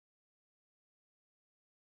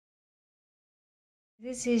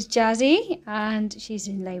This is Jazzy and she's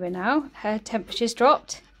in labour now. Her temperature's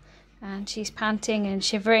dropped and she's panting and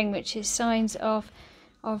shivering, which is signs of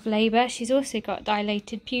labour. She's also got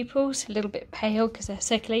dilated pupils, a little bit pale because her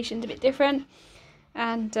circulation's a bit different,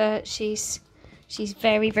 and she's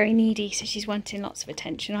very, very needy, so she's wanting lots of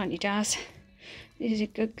attention, aren't you, Jazz? This is a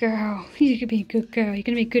good girl. You're gonna be a good girl. You're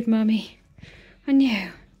gonna be a good mummy, aren't you?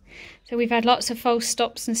 So we've had lots of false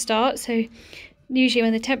stops and starts. So usually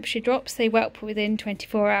when the temperature drops, they whelp within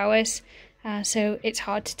 24 hours. So it's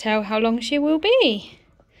hard to tell how long she will be.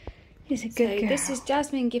 She's a good girl. This is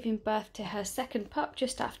Jasmine giving birth to her second pup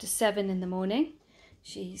just after 7 in the morning.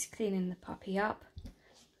 She's cleaning the puppy up.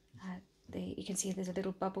 You can see there's a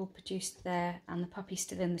little bubble produced there and the puppy's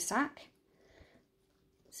still in the sack.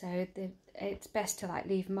 So it's best to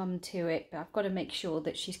leave mum to it, but I've got to make sure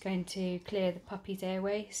that she's going to clear the puppy's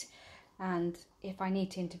airways. And if I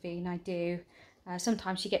need to intervene, I do.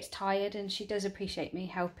 Sometimes she gets tired and she does appreciate me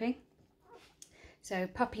helping. So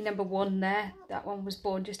puppy number 1 there, that one was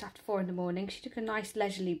born just after 4 in the morning. She took a nice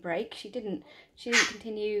leisurely break. She didn't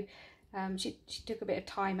continue. She took a bit of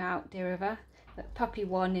time out, dear of her. But puppy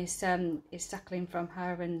 1 is suckling from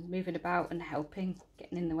her and moving about and helping,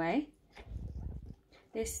 getting in the way.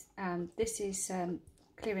 This is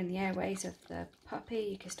clearing the airways of the puppy.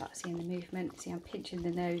 You can start seeing the movement. See, I'm pinching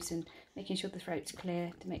the nose and making sure the throat's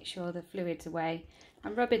clear to make sure the fluid's away.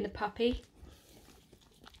 I'm rubbing the puppy,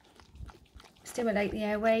 stimulate the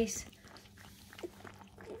airways.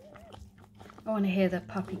 I want to hear the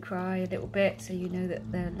puppy cry a little bit so you know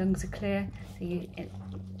that the lungs are clear. So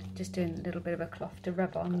just doing a little bit of a cloth to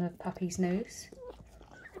rub on the puppy's nose.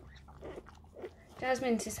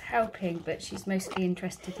 Jasmine's is helping, but she's mostly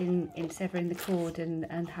interested in severing the cord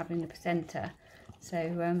and having the placenta.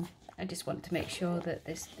 So I just want to make sure that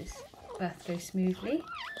this birth goes smoothly.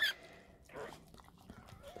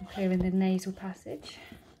 I'm clearing the nasal passage.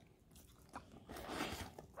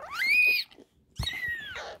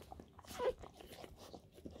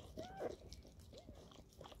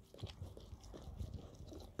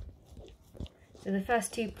 So the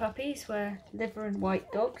first 2 puppies were liver and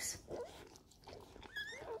white dogs.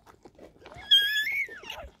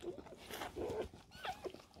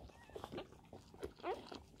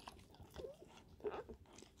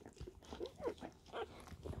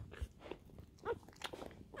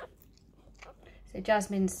 So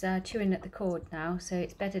Jasmine's chewing at the cord now, so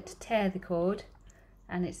it's better to tear the cord,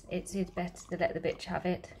 and it's better to let the bitch have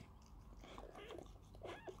it.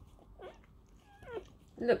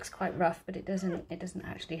 It looks quite rough, but it doesn't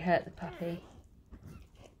actually hurt the puppy.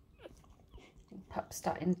 The pup's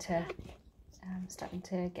starting to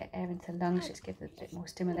get air into the lungs. Just give it a bit more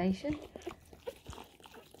stimulation.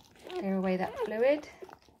 Clear away that fluid.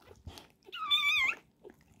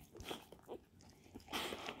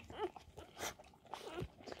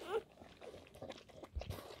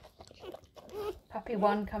 Puppy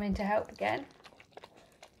 1 coming to help again.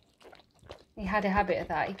 He had a habit of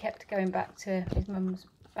that. He kept going back to his mum's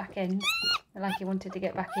back end, like he wanted to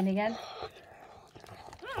get back in again.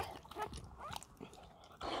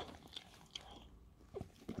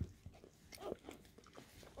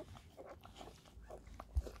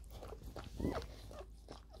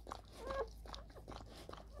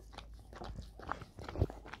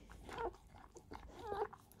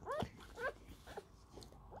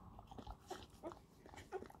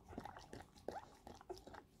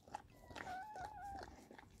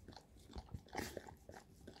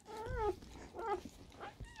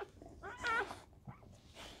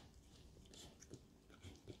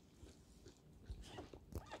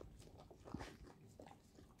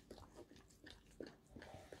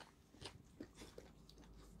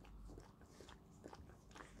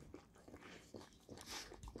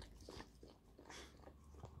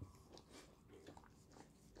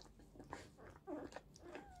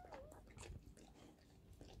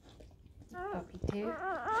 Puppy 2.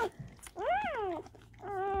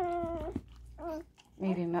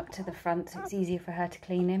 Move him up to the front so it's easier for her to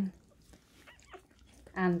clean him.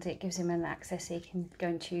 And it gives him an access so he can go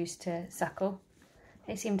and choose to suckle.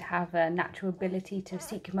 They seem to have a natural ability to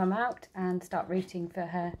seek mum out and start rooting for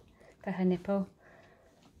her nipple.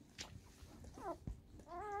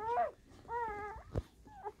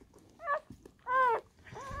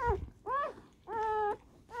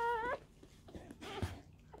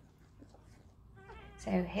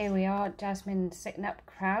 So here we are, Jasmine sitting up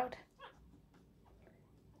crowd.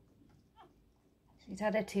 She's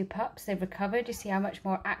had her 2 pups, they've recovered. You see how much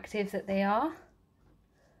more active that they are.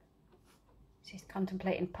 She's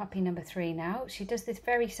contemplating puppy number 3 now. She does this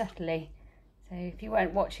very subtly. So if you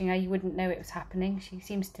weren't watching her, you wouldn't know it was happening. She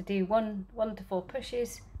seems to do 1 to 4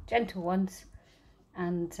 pushes, gentle ones,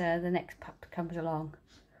 and the next pup comes along.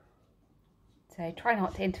 So try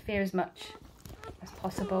not to interfere as much as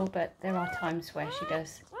possible, but there are times where she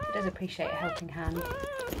does appreciate a helping hand.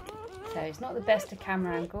 So it's not the best of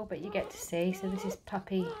camera angle, but you get to see. So this is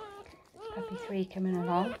puppy 3 coming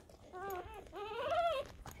along.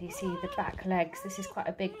 So you see the back legs. This is quite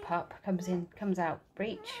a big pup. Comes out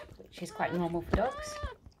breech, which is quite normal for dogs.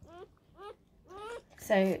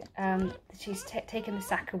 So she's taken the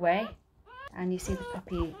sack away, and you see the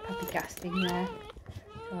puppy gasping there.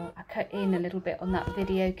 So I cut in a little bit on that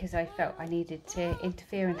video because I felt I needed to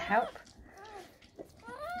interfere and help.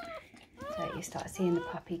 So you start seeing the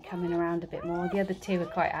puppy coming around a bit more. The other two are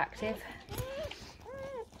quite active.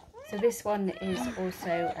 So this one is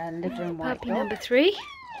also a liver and white puppy dog. number 3.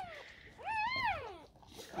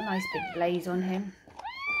 Got a nice big blaze on him.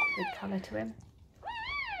 Good colour to him.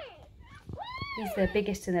 He's the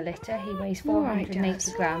biggest in the litter. He weighs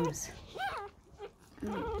 480 grams.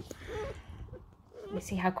 You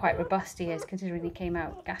see how quite robust he is, considering he came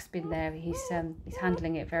out gasping there. He's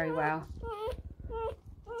handling it very well.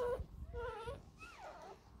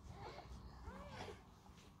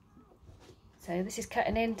 So this is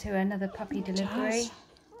cutting into another puppy delivery.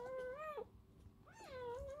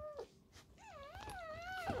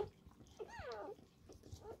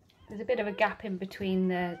 There's a bit of a gap in between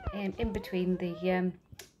the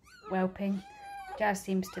whelping. Jazz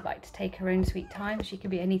seems to like to take her own sweet time. She can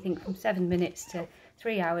be anything from 7 minutes to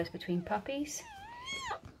 3 hours between puppies.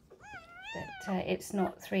 But it's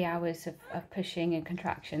not 3 hours of pushing and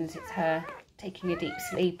contractions. It's her taking a deep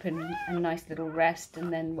sleep and a nice little rest,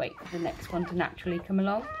 and then wait for the next one to naturally come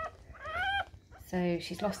along. So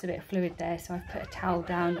she's lost a bit of fluid there, so I've put a towel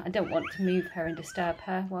down. I don't want to move her and disturb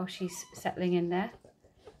her while she's settling in there.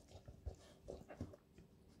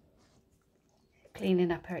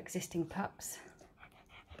 Cleaning up her existing pups.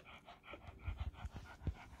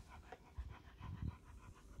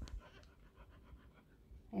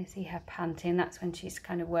 You see her panting. That's when she's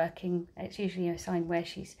kind of working. It's usually a sign where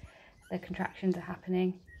the contractions are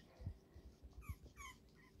happening.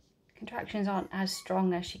 Contractions aren't as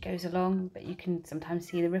strong as she goes along, but you can sometimes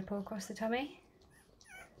see the ripple across the tummy.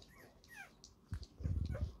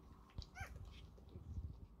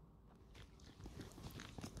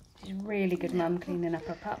 She's a really good mum cleaning up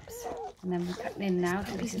her pups. And then we're cutting in now,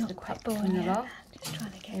 so this is the pup coming along.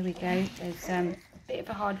 Here we go. There's a bit of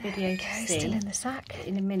a hard video to see. Still in the sack. But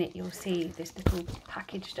in a minute you'll see this little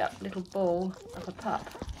packaged up little ball of a pup.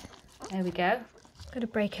 There we go. Got to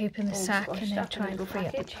break open the sack and then try and free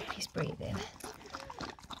up the package. puppy's breathing.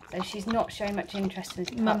 So she's not showing much interest in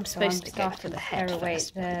this pup. Mum's so supposed I'm to go for starting the to head tear away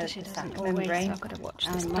first, the but she sac doesn't always, membrane. so I've got to watch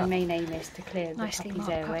this And my main aim is to clear the Nicely puppy's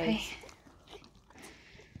marked airways. puppy.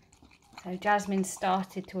 So Jasmine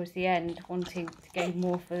started towards the end wanting to go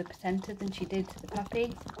more for the placenta than she did to the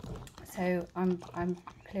puppy. So I'm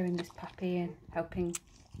clearing this puppy and helping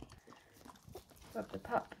rub the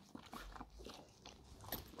pup.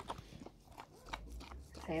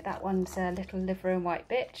 So that one's a little liver and white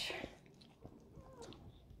bitch.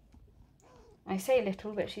 I say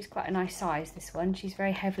little, but she's quite a nice size, this one. She's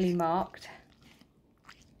very heavily marked.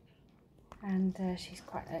 And she's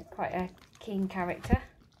quite a keen character.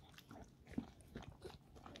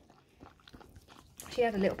 She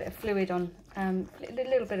had a little bit of fluid on,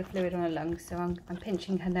 her lungs, so I'm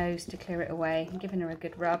pinching her nose to clear it away and giving her a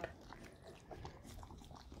good rub.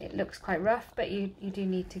 It looks quite rough, but you do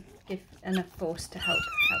need to give enough force to help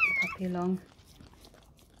the puppy along.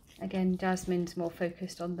 Again, Jasmine's more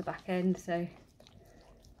focused on the back end, so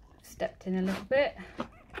stepped in a little bit.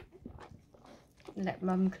 Let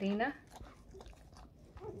Mum clean her.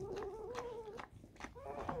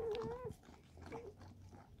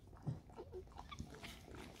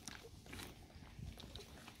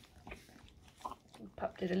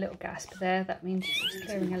 Pup did a little gasp there. That means she's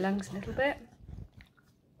clearing her lungs a little bit.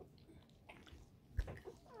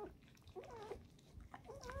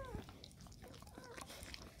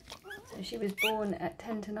 So she was born at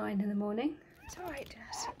 10 to 9 in the morning. It's alright,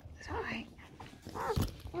 Jess. It's alright.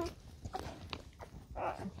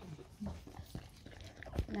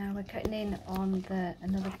 Now we're cutting in on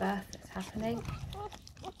another birth that's happening.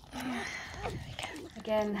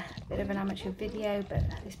 Again, a bit of an amateur video, but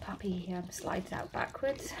this puppy slides out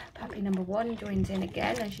backwards. Puppy number 1 joins in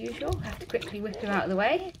again as usual. I have to quickly whip him out of the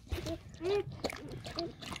way.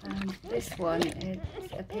 This one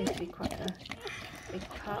appears to be quite a big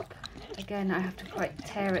pup. Again, I have to quite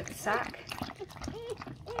tear at the sack.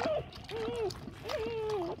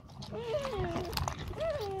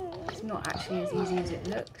 It's not actually as easy as it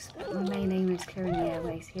looks, but my main aim is clearing the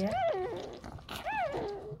airways here.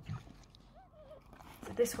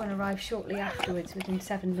 So this one arrived shortly afterwards, within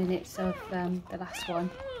 7 minutes of the last one.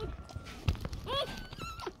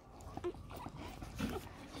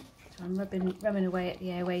 So I'm rubbing away at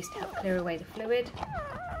the airways to help clear away the fluid.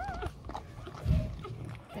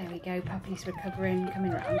 There we go, puppy's recovering,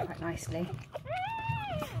 coming around quite nicely.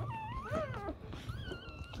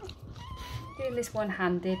 Doing this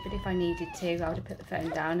one-handed, but if I needed to, I would have put the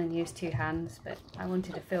phone down and used 2 hands, but I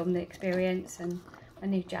wanted to film the experience, and I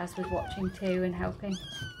knew Jazz was watching too and helping.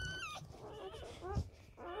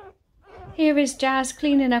 Here is Jazz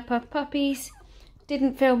cleaning up her puppies.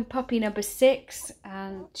 Didn't film puppy number 6,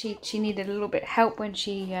 and she needed a little bit of help when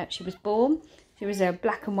she was born. She was a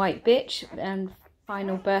black and white bitch, and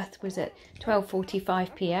final birth was at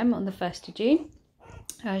 12:45 p.m. on the 1st of June.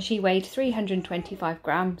 She weighed 325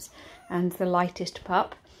 grams and the lightest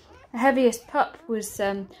pup. The heaviest pup was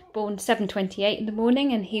born 7:28 in the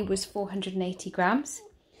morning, and he was 480 grams.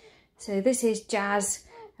 So this is Jazz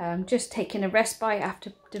just taking a respite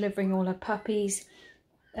after delivering all her puppies.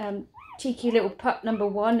 Cheeky little pup number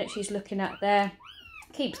 1 that she's looking at there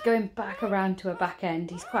keeps going back around to her back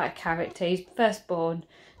end. He's quite a character. He's firstborn,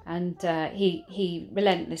 and he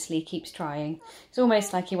relentlessly keeps trying. It's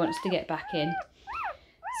almost like he wants to get back in.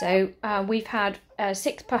 So we've had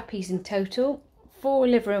 6 puppies in total, 4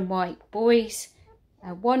 liver and white boys,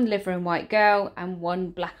 1 liver and white girl, and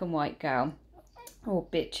 1 black and white girl, or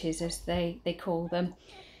bitches as they call them.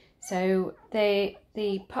 So the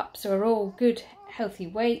pups are all good, healthy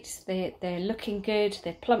weights. They're looking good,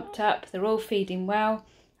 they're plumped up, they're all feeding well,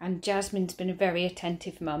 and Jasmine's been a very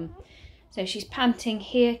attentive mum. So she's panting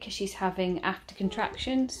here because she's having after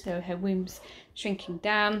contractions, so her womb's shrinking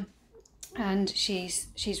down, and she's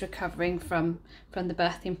recovering from the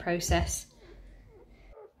birthing process.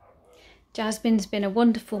 Jasmine's been a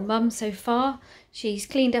wonderful mum so far. She's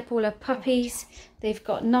cleaned up all her puppies. They've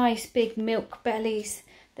got nice big milk bellies.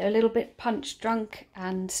 They're a little bit punch drunk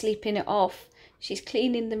and sleeping it off. She's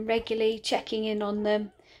cleaning them regularly, checking in on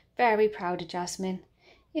them. Very proud of Jasmine.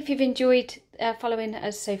 If you've enjoyed following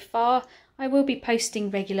us so far, I will be posting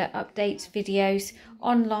regular updates, videos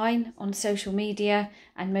online, on social media,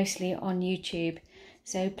 and mostly on YouTube.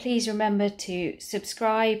 So please remember to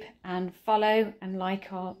subscribe and follow and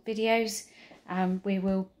like our videos. We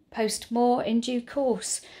will post more in due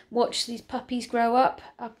course. Watch these puppies grow up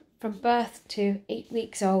from birth to 8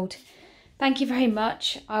 weeks old. Thank you very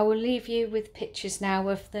much. I will leave you with pictures now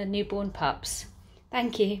of the newborn pups.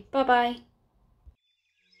 Thank you. Bye bye.